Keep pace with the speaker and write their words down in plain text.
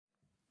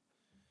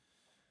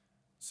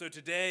So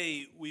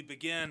today we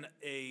begin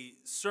a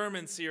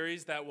sermon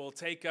series that will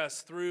take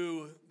us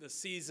through the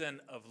season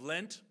of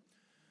Lent,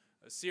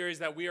 a series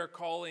that we are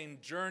calling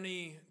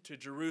Journey to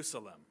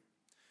Jerusalem.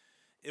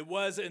 It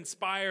was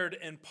inspired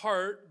in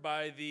part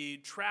by the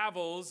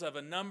travels of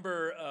a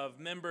number of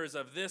members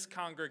of this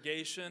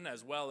congregation,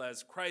 as well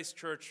as Christ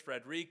Church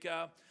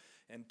Frederica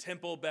and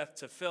Temple Beth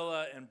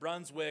Tefillah in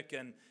Brunswick,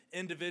 and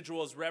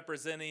individuals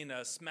representing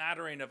a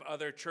smattering of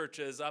other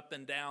churches up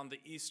and down the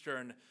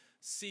eastern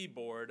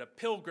seaboard, a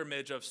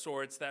pilgrimage of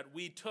sorts that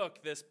we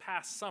took this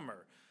past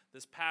summer,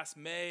 this past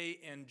May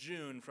and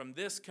June, from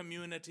this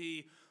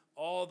community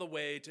all the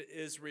way to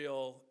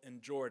Israel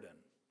and Jordan.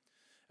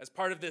 As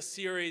part of this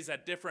series,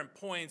 at different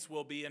points,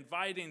 we'll be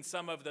inviting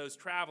some of those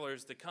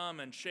travelers to come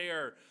and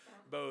share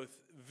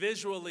both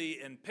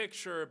visually in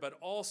picture, but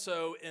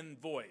also in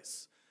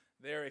voice,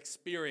 their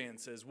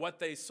experiences, what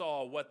they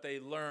saw, what they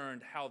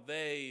learned, how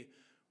they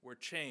were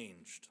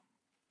changed.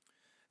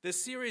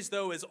 This series,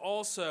 though, is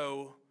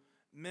also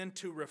meant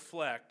to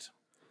reflect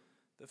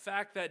the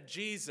fact that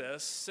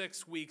Jesus,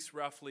 6 weeks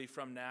roughly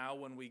from now,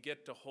 when we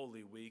get to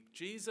Holy Week,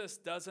 Jesus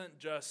doesn't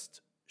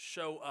just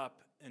show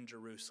up in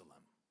Jerusalem.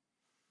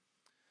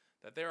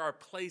 That there are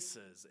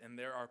places and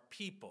there are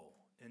people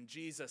in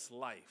Jesus'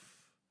 life,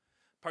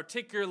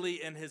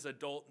 particularly in his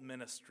adult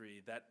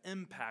ministry, that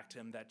impact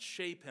him, that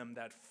shape him,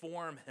 that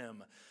form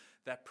him,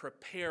 that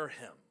prepare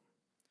him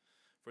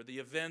for the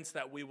events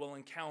that we will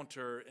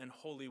encounter in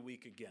Holy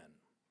Week again.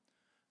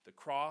 The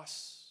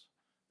cross,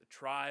 the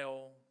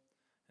trial,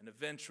 and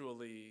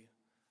eventually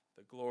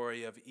the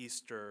glory of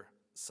Easter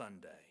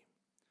Sunday.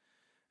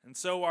 And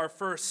so our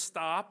first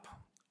stop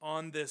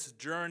on this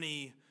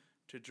journey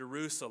to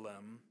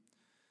Jerusalem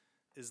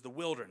is the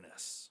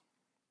wilderness.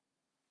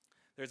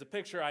 There's a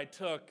picture I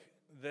took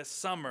this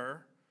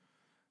summer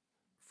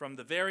from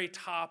the very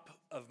top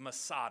of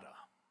Masada.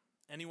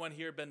 Anyone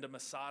here been to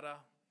Masada?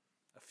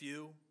 A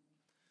few?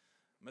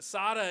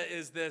 Masada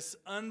is this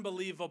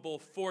unbelievable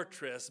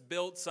fortress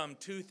built some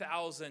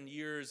 2,000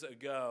 years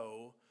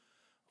ago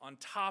on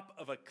top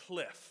of a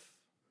cliff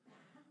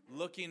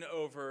looking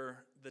over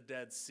the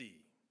Dead Sea.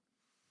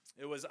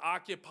 It was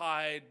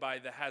occupied by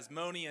the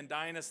Hasmonean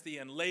dynasty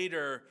and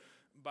later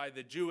by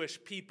the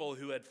Jewish people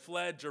who had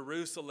fled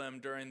Jerusalem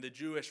during the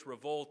Jewish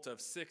revolt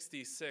of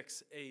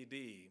 66 AD.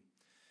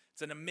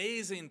 It's an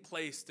amazing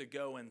place to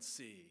go and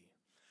see.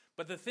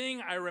 But the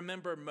thing I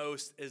remember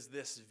most is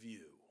this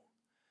view.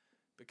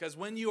 Because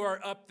when you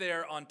are up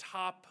there on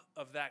top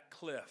of that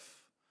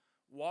cliff,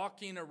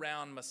 walking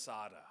around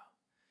Masada,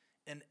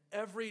 in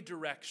every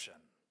direction,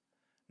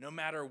 no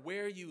matter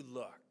where you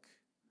look,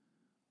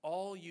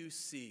 all you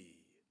see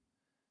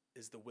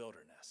is the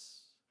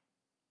wilderness.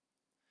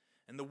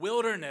 And the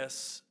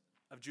wilderness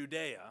of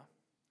Judea,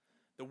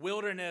 the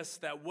wilderness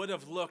that would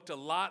have looked a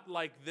lot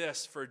like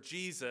this for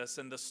Jesus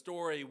in the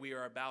story we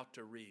are about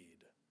to read,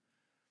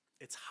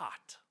 it's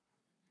hot.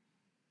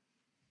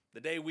 The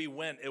day we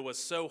went, it was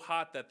so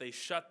hot that they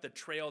shut the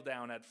trail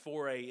down at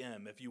 4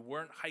 a.m. If you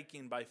weren't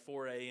hiking by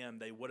 4 a.m.,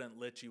 they wouldn't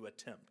let you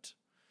attempt.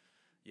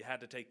 You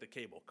had to take the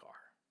cable car.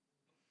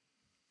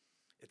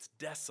 It's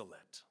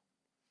desolate.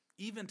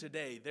 Even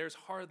today, there's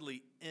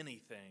hardly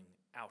anything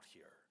out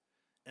here.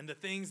 And the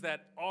things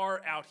that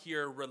are out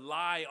here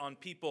rely on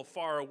people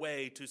far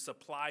away to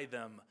supply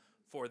them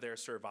for their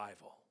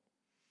survival.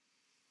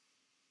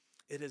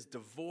 It is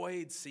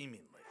devoid,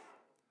 seemingly,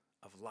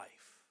 of life.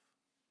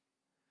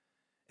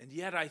 And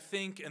yet I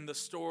think in the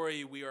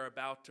story we are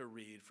about to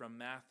read from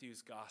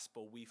Matthew's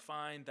gospel, we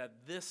find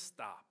that this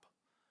stop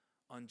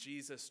on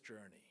Jesus'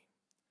 journey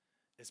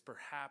is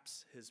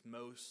perhaps his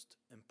most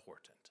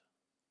important.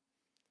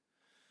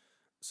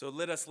 So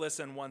let us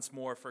listen once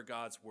more for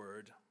God's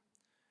word,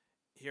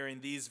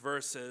 hearing these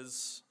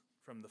verses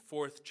from the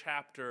 4th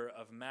chapter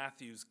of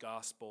Matthew's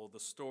gospel, the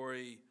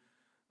story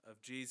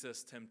of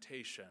Jesus'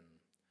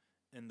 temptation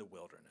in the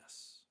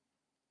wilderness.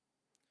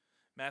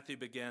 Matthew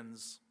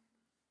begins,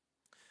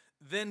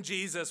 "Then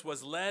Jesus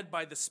was led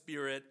by the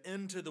Spirit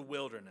into the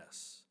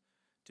wilderness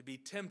to be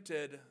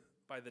tempted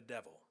by the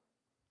devil.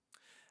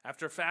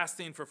 After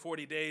fasting for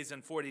 40 days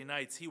and 40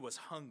 nights, he was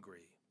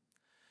hungry.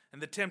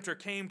 And the tempter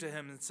came to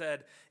him and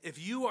said, 'If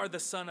you are the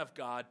Son of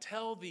God,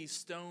 tell these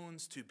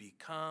stones to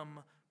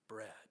become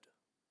bread.'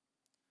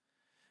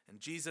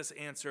 And Jesus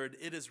answered,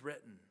 'It is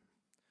written,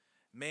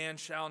 man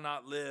shall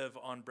not live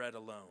on bread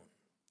alone,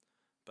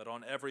 but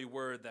on every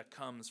word that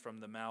comes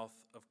from the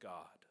mouth of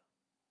God.'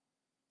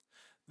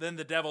 Then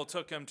the devil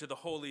took him to the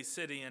holy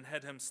city and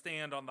had him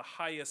stand on the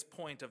highest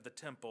point of the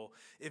temple.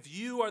 'If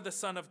you are the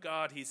Son of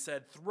God,' he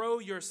said, 'throw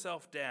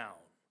yourself down.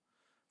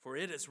 For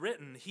it is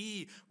written,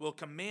 he will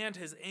command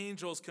his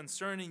angels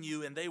concerning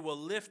you, and they will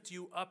lift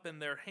you up in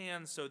their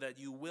hands so that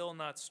you will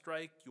not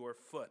strike your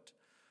foot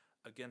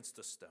against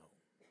a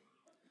stone.'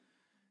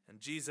 And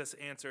Jesus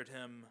answered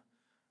him,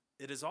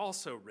 'It is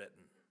also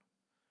written,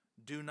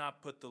 do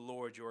not put the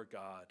Lord your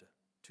God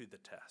to the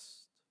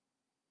test.'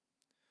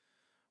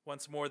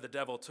 Once more the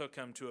devil took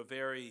him to a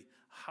very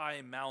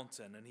high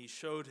mountain, and he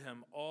showed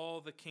him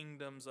all the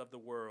kingdoms of the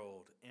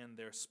world and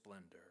their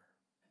splendor.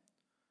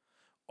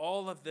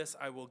 All of this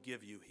I will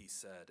give you, he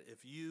said,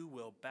 if you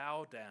will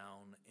bow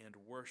down and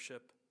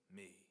worship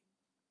me.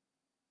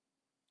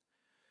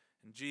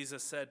 And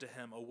Jesus said to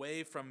him,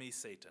 away from me,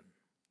 Satan,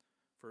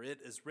 for it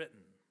is written,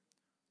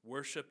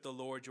 worship the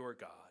Lord your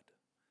God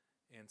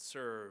and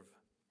serve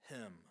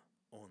him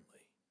only.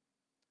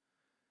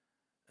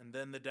 And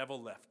then the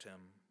devil left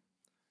him,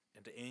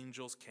 and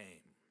angels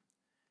came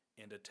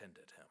and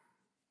attended him.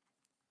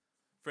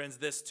 Friends,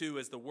 this too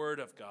is the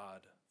word of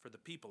God for the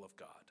people of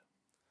God.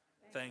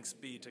 Thanks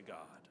be to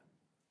God.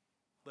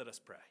 Let us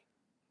pray.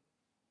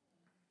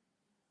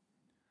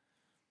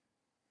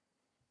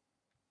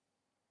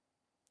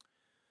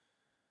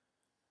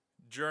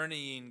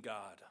 Journeying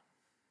God,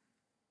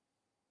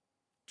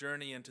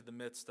 journey into the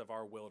midst of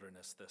our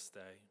wilderness this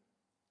day.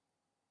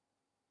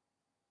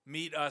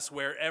 Meet us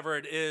wherever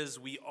it is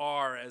we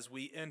are as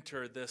we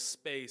enter this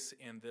space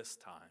and this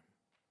time.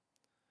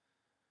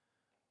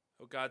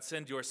 Oh God,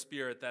 send your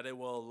Spirit that it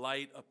will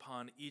light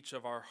upon each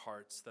of our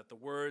hearts, that the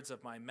words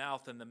of my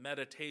mouth and the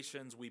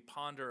meditations we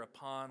ponder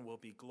upon will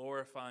be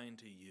glorifying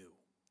to you.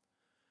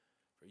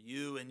 For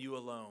you and you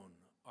alone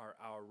are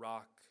our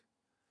rock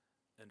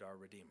and our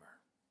Redeemer.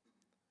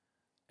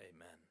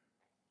 Amen.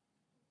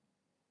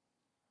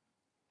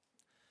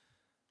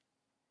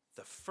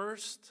 The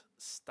first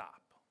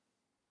stop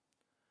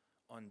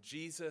on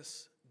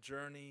Jesus'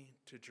 journey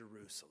to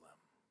Jerusalem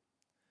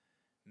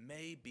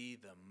may be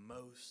the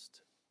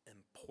most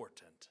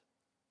important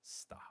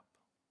stop.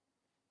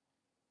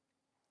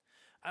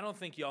 I don't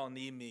think y'all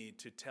need me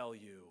to tell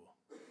you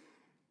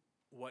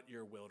what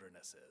your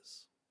wilderness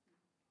is.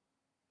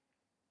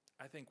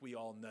 I think we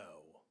all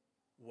know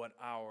what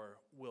our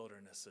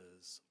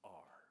wildernesses are.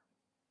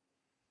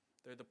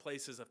 They're the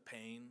places of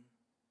pain,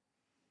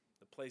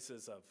 the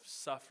places of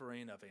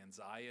suffering, of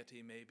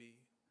anxiety maybe.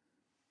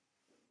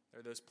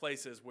 They're those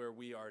places where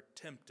we are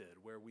tempted,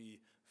 where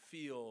we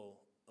feel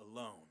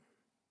alone.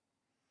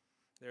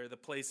 They're the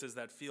places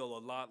that feel a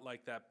lot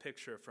like that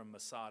picture from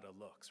Masada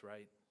looks,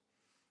 right?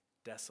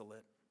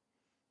 Desolate,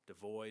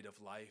 devoid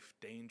of life,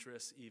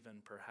 dangerous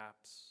even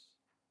perhaps.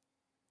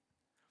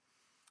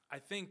 I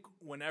think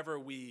whenever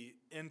we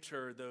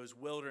enter those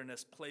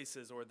wilderness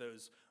places or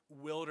those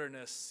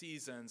wilderness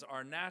seasons,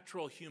 our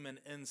natural human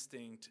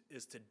instinct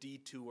is to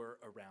detour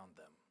around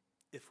them,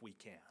 if we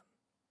can.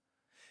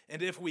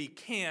 And if we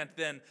can't,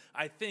 then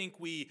I think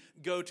we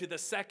go to the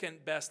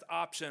second best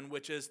option,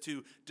 which is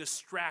to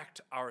distract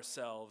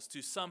ourselves,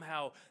 to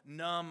somehow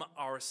numb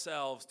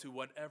ourselves to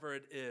whatever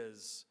it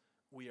is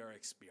we are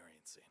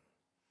experiencing.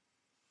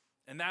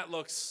 And that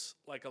looks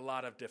like a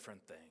lot of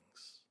different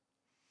things.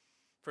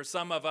 For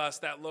some of us,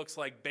 that looks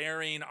like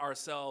burying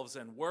ourselves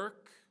in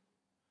work.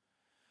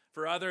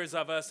 For others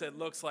of us, it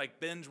looks like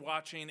binge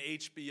watching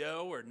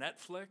HBO or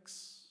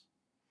Netflix.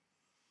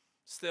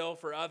 Still,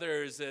 for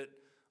others, it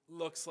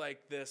looks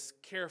like this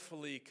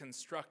carefully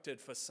constructed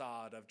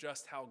facade of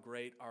just how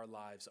great our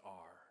lives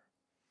are.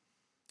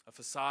 A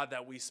facade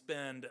that we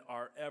spend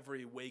our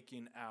every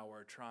waking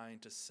hour trying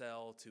to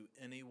sell to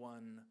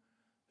anyone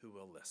who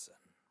will listen.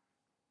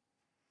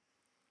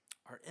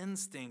 Our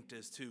instinct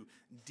is to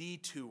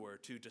detour,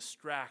 to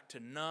distract, to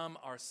numb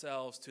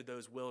ourselves to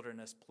those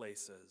wilderness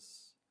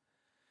places.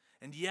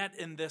 And yet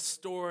in this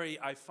story,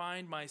 I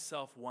find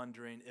myself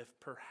wondering if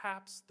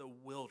perhaps the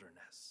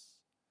wilderness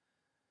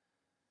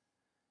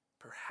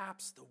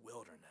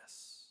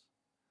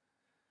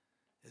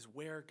is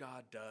where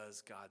God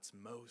does God's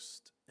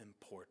most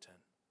important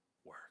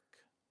work.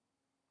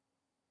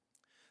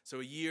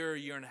 So a year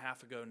and a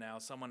half ago now,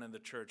 someone in the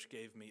church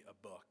gave me a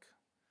book.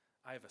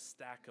 I have a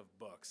stack of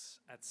books.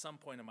 At some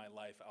point in my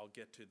life, I'll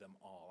get to them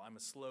all. I'm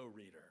a slow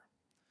reader.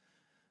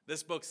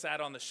 This book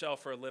sat on the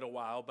shelf for a little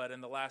while, but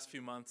in the last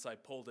few months, I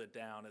pulled it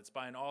down. It's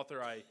by an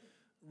author I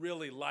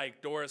really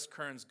like, Doris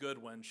Kearns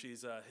Goodwin.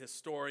 She's a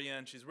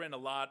historian. She's written a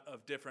lot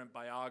of different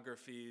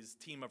biographies.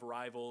 Team of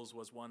Rivals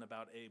was one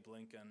about Abe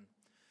Lincoln.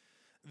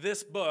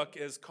 This book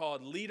is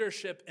called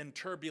Leadership in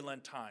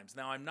Turbulent Times.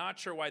 Now, I'm not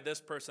sure why this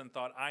person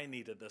thought I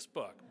needed this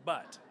book,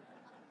 but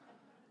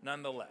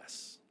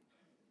nonetheless.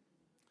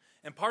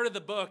 And part of the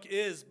book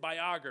is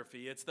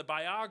biography. It's the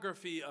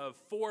biography of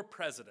 4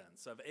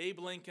 presidents, of Abe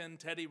Lincoln,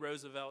 Teddy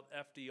Roosevelt,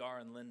 FDR,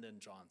 and Lyndon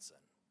Johnson.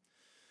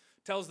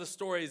 It tells the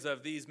stories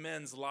of these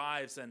men's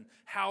lives and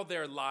how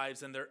their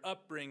lives and their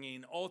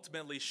upbringing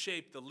ultimately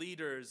shaped the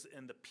leaders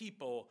and the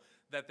people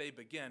that they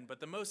begin. But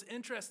the most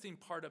interesting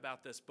part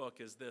about this book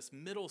is this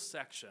middle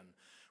section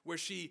where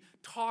she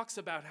talks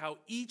about how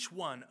each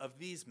one of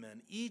these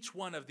men, each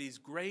one of these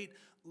great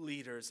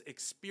leaders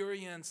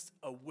experienced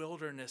a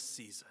wilderness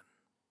season,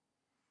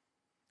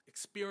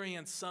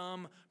 experienced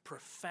some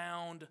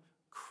profound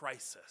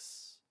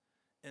crisis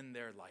in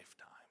their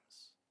lifetimes.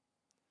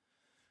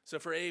 So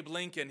for Abe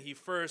Lincoln, he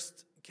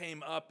first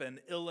came up in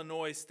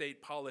Illinois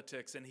state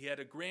politics, and he had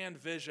a grand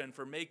vision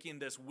for making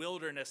this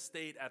wilderness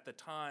state at the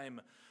time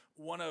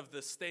one of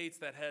the states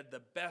that had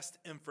the best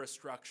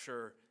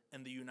infrastructure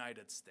in the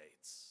United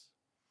States.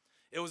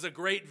 It was a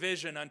great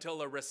vision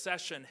until a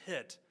recession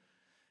hit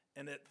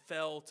and it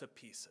fell to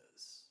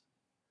pieces.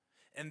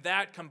 And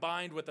that,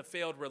 combined with a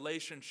failed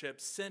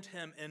relationship, sent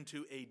him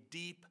into a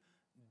deep,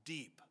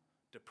 deep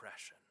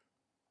depression.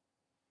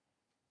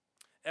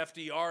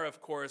 FDR,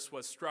 of course,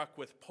 was struck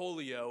with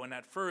polio, and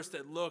at first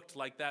it looked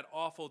like that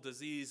awful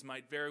disease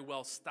might very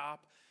well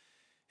stop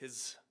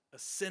his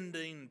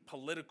ascending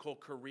political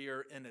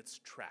career in its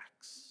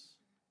tracks.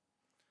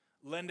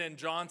 Lyndon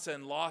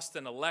Johnson lost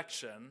an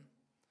election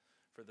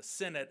for the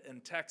Senate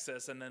in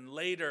Texas, and then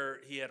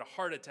later he had a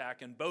heart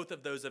attack, and both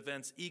of those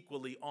events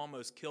equally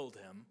almost killed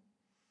him.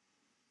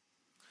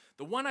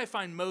 The one I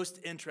find most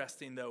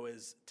interesting, though,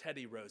 is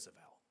Teddy Roosevelt.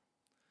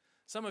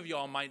 Some of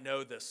y'all might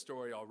know this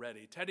story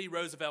already. Teddy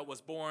Roosevelt was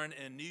born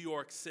in New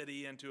York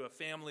City into a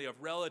family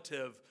of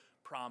relative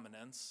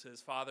prominence.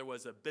 His father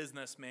was a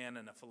businessman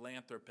and a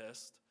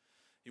philanthropist.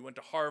 He went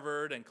to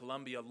Harvard and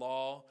Columbia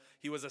Law.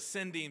 He was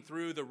ascending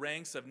through the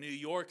ranks of New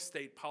York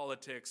state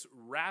politics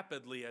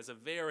rapidly as a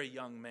very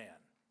young man,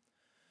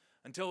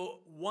 until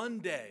one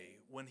day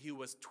when he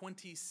was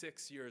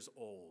 26 years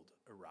old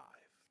arrived.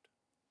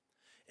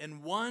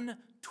 In one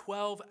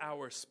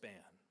 12-hour span,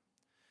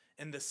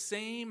 in the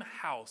same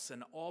house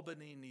in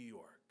Albany, New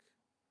York,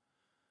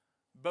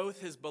 both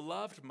his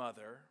beloved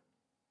mother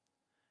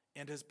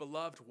and his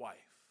beloved wife,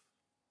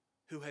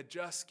 who had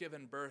just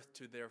given birth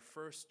to their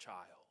first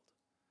child,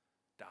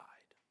 died.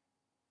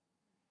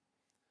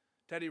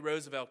 Teddy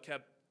Roosevelt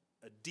kept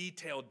a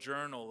detailed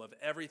journal of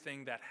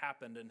everything that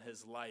happened in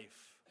his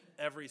life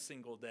every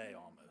single day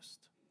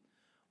almost.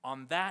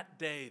 On that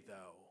day,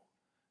 though,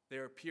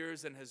 there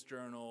appears in his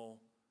journal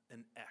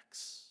an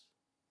X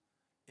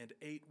and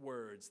 8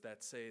 words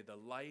that say, "The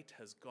light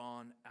has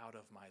gone out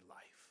of my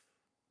life."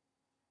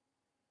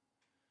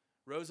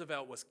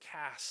 Roosevelt was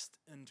cast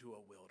into a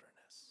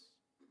wilderness.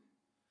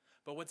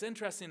 But what's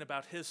interesting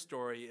about his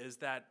story is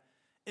that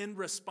in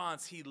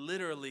response, he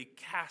literally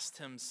cast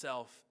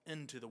himself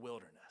into the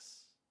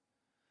wilderness.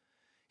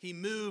 He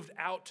moved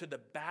out to the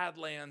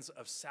Badlands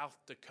of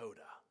South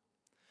Dakota.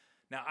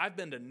 Now, I've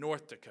been to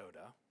North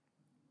Dakota,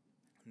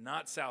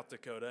 not South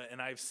Dakota,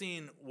 and I've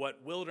seen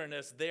what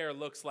wilderness there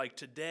looks like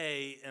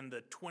today in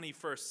the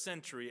 21st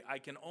century. I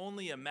can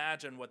only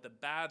imagine what the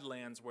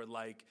Badlands were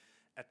like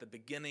at the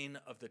beginning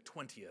of the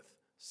 20th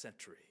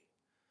century.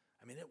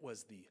 I mean, it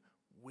was the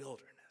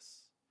wilderness.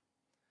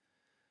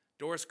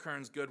 Doris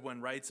Kearns Goodwin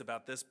writes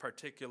about this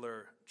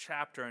particular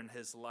chapter in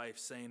his life,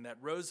 saying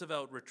that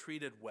Roosevelt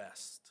retreated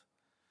west,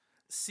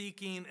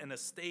 seeking in a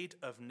state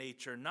of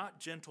nature not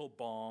gentle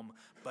balm,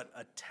 but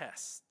a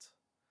test,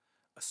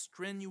 a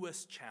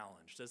strenuous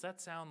challenge. Does that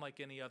sound like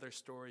any other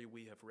story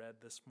we have read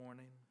this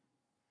morning?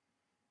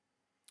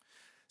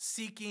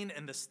 Seeking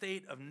in the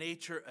state of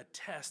nature a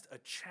test, a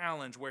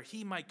challenge where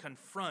he might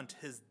confront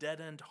his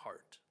deadened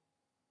heart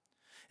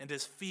and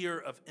his fear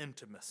of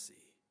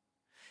intimacy,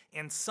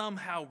 and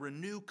somehow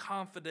renew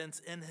confidence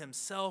in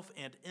himself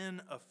and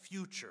in a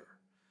future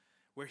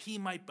where he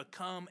might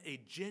become a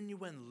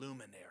genuine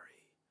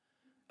luminary,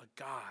 a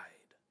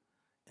guide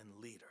and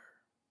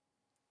leader.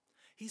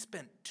 He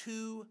spent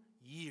 2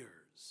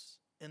 years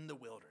in the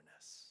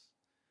wilderness,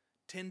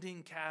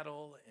 tending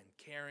cattle and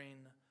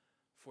caring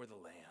for the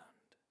land.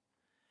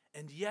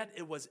 And yet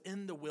it was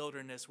in the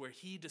wilderness where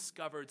he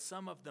discovered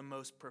some of the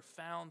most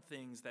profound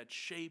things that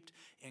shaped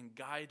and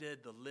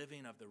guided the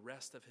living of the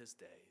rest of his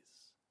days.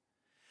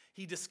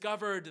 He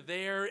discovered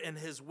there in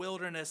his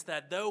wilderness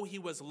that though he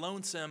was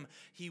lonesome,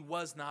 he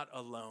was not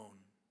alone.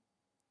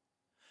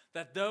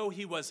 That though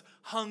he was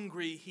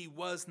hungry, he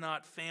was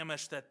not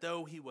famished. That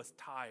though he was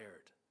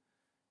tired,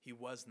 he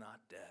was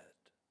not dead.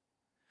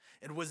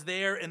 It was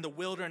there in the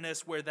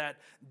wilderness where that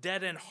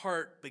deadened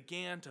heart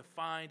began to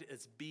find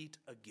its beat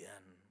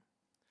again,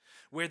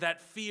 where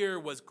that fear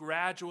was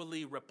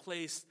gradually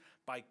replaced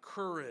by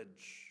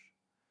courage,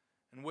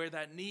 and where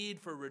that need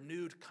for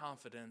renewed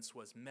confidence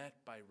was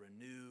met by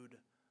renewed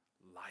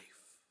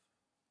life.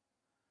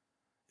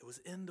 It was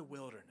in the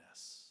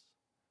wilderness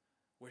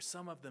where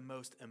some of the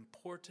most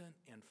important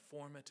and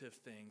formative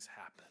things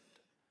happened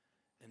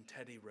in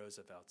Teddy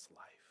Roosevelt's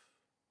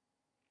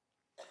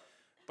life.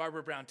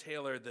 Barbara Brown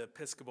Taylor, the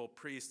Episcopal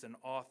priest and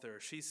author,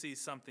 she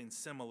sees something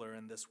similar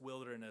in this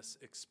wilderness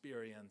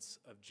experience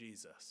of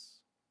Jesus.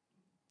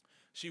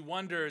 She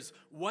wonders,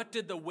 what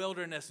did the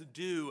wilderness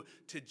do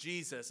to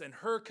Jesus? And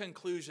her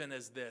conclusion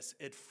is this: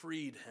 it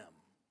freed him.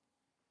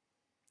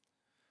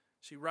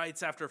 She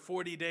writes, after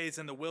 40 days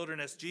in the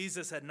wilderness,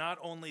 Jesus had not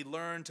only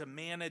learned to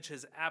manage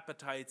his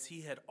appetites,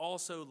 he had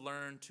also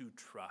learned to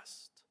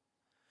trust.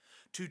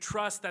 To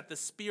trust that the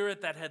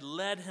Spirit that had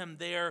led him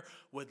there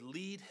would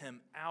lead him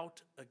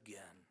out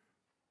again.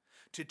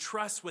 To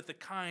trust with the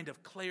kind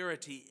of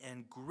clarity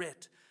and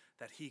grit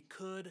that he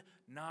could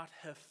not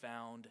have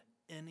found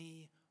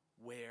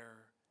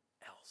anywhere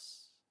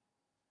else.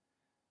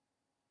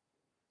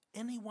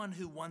 Anyone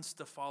who wants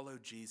to follow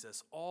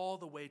Jesus all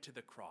the way to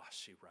the cross,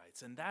 she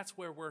writes, and that's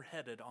where we're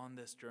headed on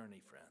this journey,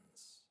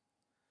 friends.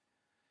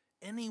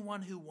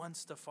 Anyone who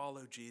wants to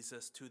follow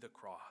Jesus to the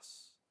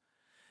cross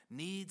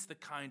needs the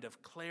kind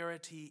of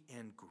clarity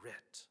and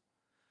grit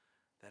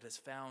that is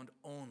found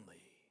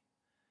only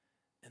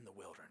in the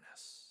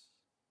wilderness.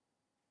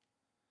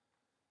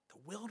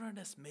 the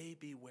wilderness may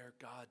be where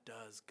God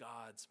does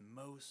God's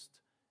most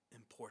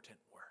important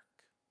work.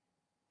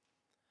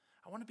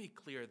 I want to be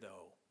clear,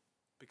 though,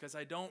 because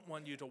I don't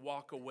want you to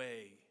walk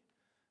away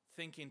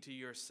thinking to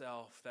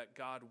yourself that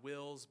God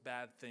wills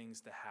bad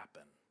things to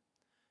happen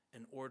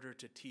in order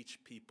to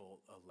teach people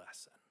a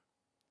lesson.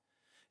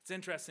 It's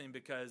interesting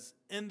because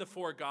in the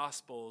four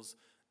Gospels,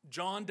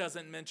 John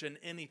doesn't mention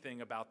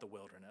anything about the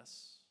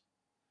wilderness.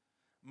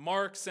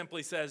 Mark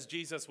simply says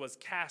Jesus was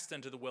cast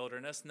into the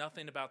wilderness,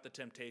 nothing about the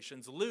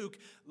temptations. Luke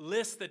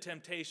lists the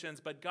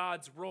temptations, but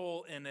God's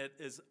role in it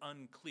is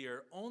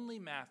unclear. Only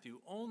Matthew,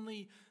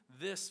 only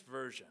this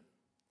version,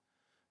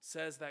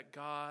 says that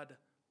God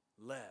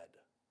led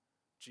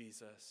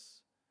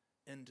Jesus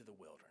into the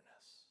wilderness.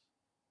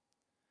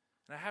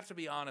 And I have to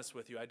be honest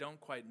with you, I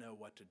don't quite know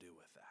what to do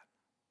with that.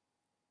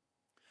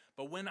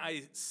 But when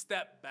I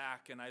step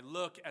back and I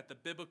look at the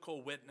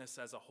biblical witness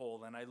as a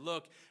whole, and I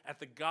look at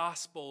the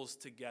Gospels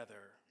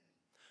together,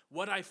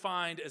 what I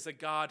find is a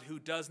God who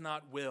does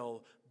not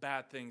will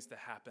bad things to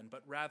happen,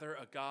 but rather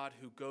a God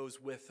who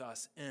goes with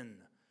us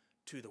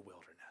into the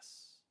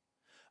wilderness.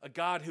 A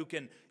God who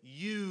can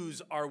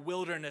use our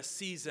wilderness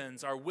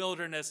seasons, our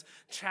wilderness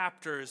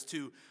chapters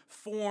to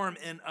form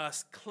in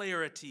us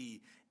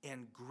clarity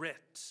and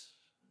grit.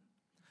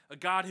 A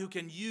God who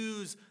can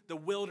use the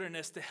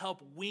wilderness to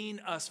help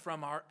wean us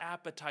from our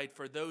appetite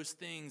for those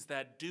things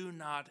that do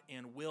not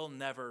and will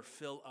never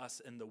fill us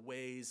in the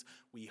ways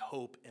we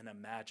hope and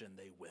imagine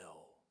they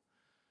will.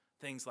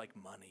 Things like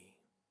money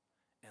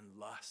and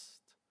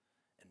lust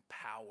and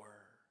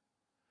power.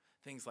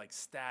 Things like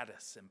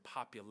status and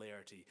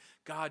popularity.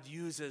 God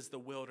uses the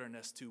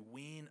wilderness to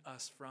wean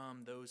us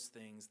from those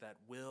things that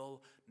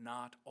will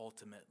not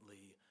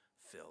ultimately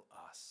fill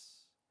us.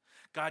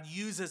 God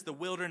uses the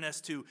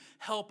wilderness to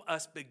help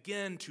us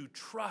begin to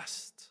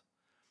trust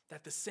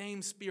that the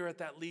same Spirit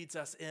that leads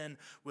us in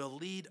will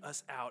lead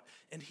us out.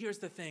 And here's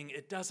the thing,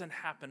 it doesn't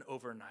happen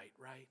overnight,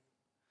 right?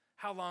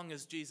 How long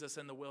is Jesus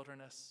in the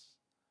wilderness?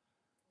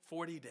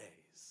 40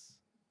 days.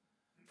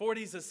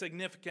 40 is a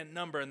significant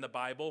number in the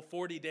Bible.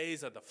 40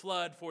 days of the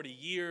flood, 40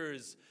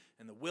 years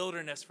in the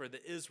wilderness for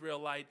the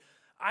Israelite.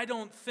 I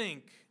don't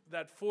think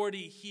that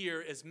 40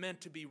 here is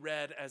meant to be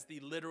read as the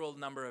literal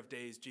number of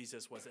days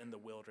Jesus was in the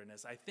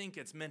wilderness. I think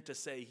it's meant to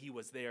say he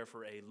was there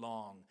for a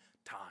long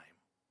time.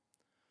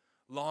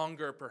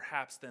 Longer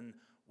perhaps than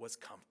was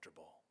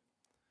comfortable.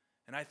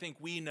 And I think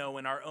we know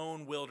in our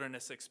own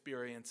wilderness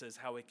experiences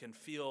how it can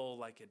feel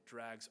like it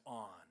drags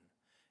on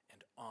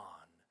and on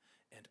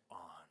and on.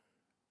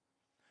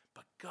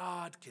 But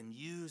God can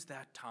use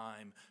that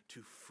time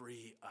to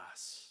free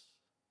us.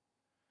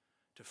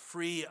 To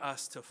free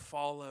us to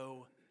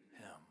follow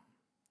him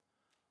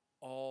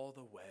all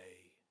the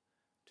way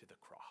to the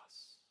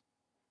cross.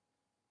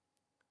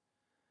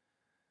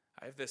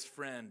 I have this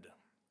friend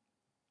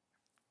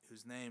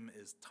whose name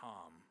is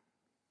Tom.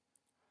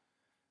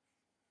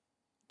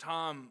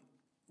 Tom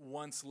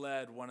once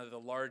led one of the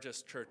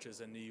largest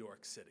churches in New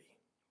York City.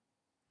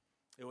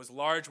 It was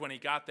large when he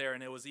got there,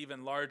 and it was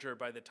even larger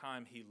by the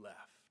time he left.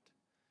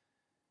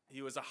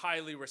 He was a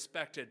highly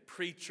respected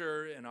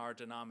preacher in our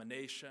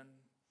denomination.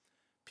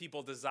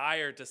 People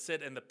desired to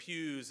sit in the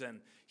pews and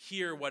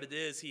hear what it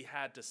is he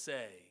had to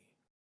say.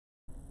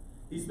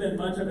 He spent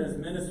much of his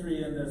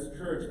ministry in this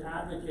church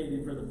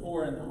advocating for the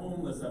poor and the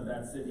homeless of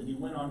that city. He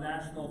went on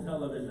national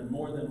television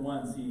more than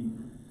once.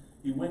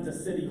 He went to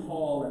City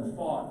Hall and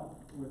fought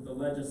with the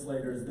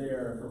legislators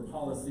there for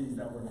policies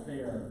that were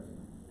fair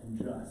and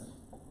just.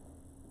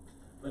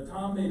 But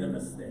Tom made a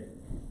mistake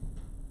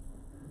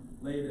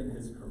late in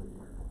his career.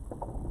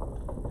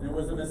 And it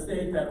was a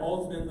mistake that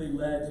ultimately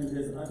led to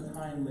his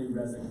untimely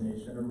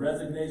resignation, a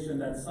resignation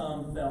that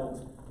some felt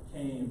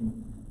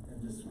came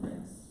in disgrace.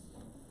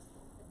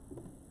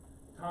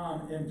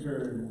 Tom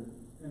entered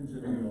into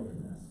the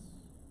wilderness.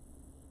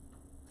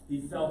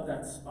 He felt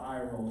that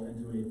spiral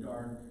into a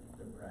dark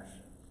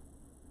depression.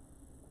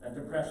 That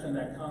depression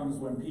that comes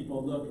when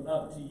people look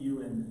up to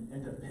you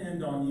and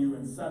depend on you,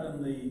 and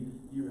suddenly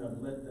you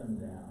have let them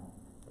down.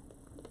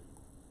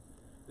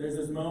 There's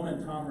this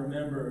moment Tom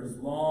remembers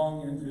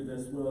long into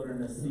this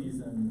wilderness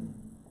season,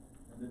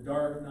 in the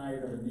dark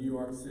night of a New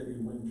York City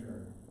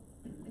winter,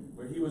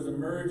 where he was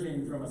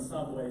emerging from a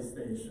subway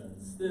station,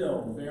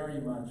 still very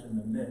much in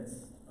the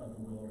midst of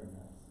the wilderness.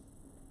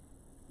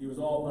 He was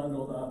all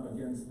bundled up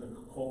against the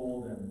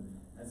cold, and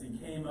as he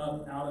came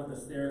up out of the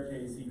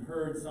staircase, he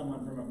heard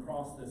someone from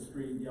across the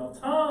street yell,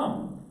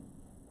 "Tom!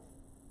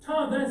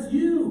 Tom, that's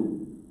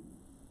you!"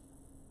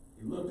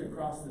 He looked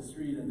across the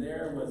street, and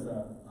there was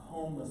a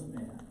homeless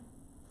man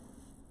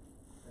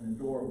in a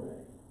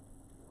doorway,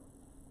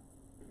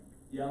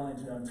 yelling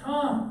to him,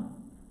 Tom,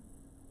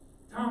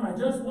 I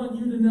just want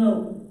you to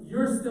know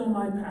you're still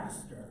my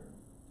pastor.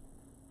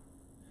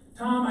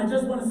 Tom, I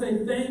just want to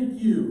say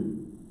thank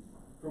you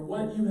for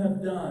what you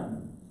have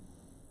done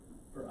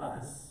for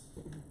us."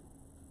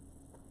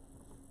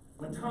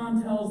 When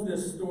Tom tells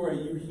this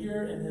story, you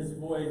hear in his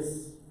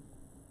voice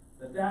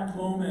that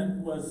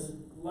moment was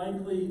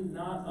likely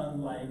not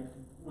unlike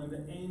when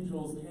the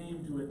angels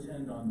came to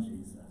attend on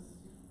Jesus.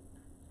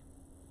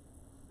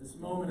 This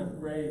moment of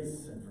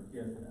grace and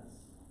forgiveness.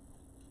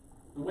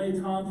 The way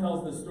Tom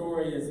tells the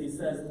story is he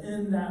says,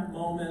 in that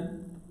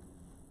moment,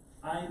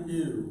 I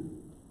knew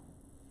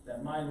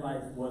that my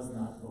life was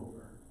not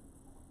over.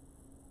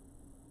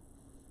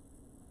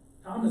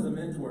 Tom is a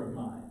mentor of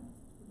mine.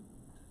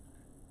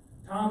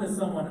 Tom is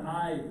someone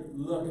I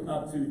look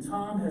up to.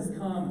 Tom has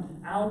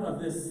come out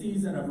of this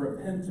season of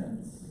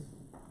repentance,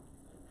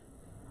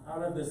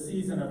 out of the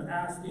season of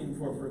asking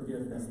for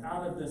forgiveness,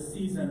 out of the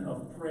season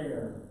of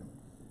prayer,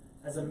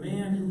 as a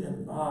man who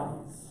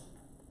embodies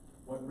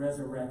what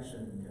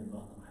resurrection can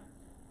look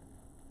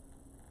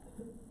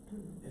like.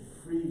 It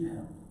freed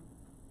him,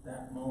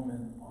 that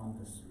moment on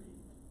the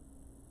street,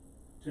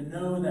 to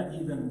know that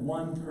even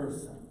one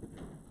person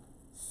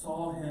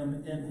saw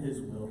him in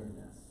his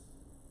wilderness,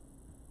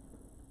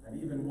 that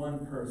even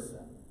one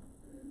person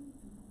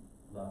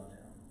loved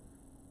him.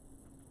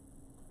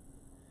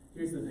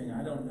 Here's the thing,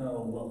 I don't know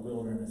what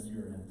wilderness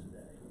you're in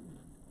today.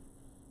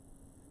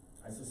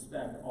 I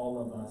suspect all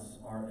of us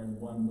are in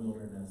one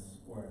wilderness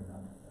or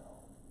another,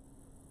 though.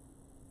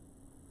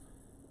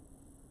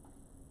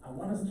 I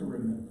want us to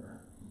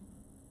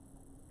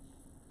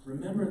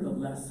remember the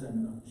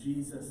lesson of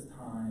Jesus'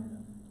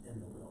 time in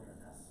the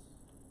wilderness.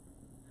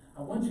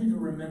 I want you to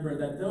remember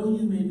that though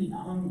you may be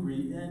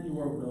hungry in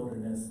your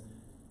wilderness,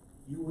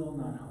 you will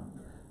not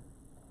hunger.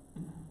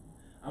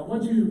 I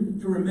want you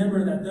to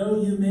remember that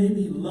though you may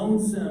be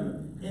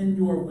lonesome in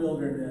your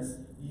wilderness,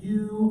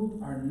 you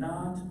are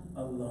not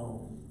alone.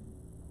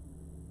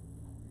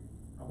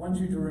 I want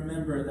you to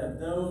remember that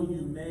though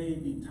you may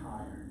be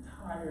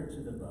tired to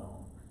the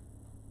bone,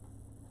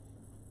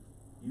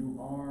 you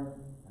are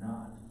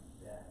not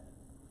dead.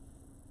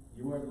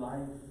 Your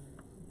life,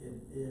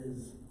 it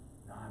is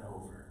not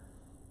over.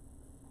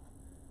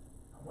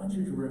 I want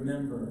you to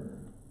remember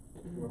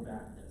your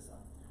baptism.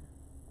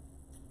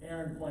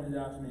 Aaron pointed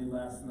out to me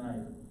last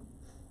night,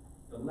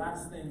 the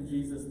last thing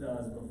Jesus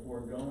does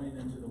before going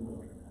into the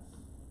wilderness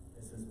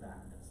is his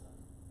baptism.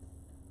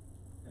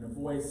 And a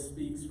voice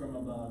speaks from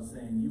above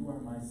saying, "You are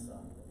my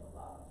son, the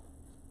beloved."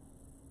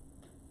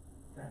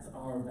 That's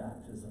our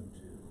baptism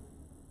too.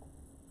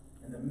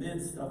 In the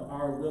midst of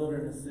our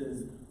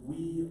wildernesses,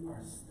 we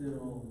are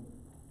still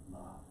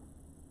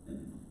loved.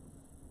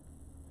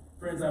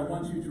 Friends, I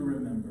want you to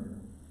remember,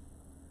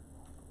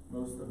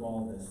 most of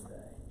all this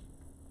day,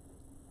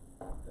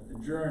 that the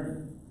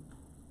journey,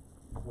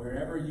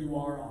 wherever you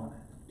are on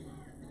it,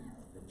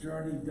 the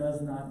journey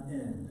does not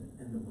end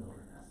in the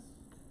wilderness.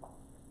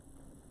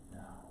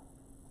 No.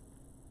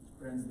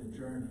 Friends, the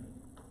journey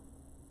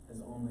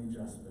has only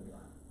just begun.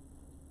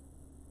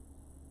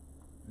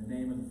 In the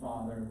name of the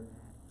Father,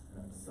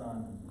 and of the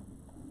Son,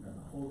 and of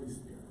the Holy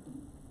Spirit.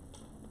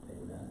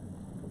 Amen.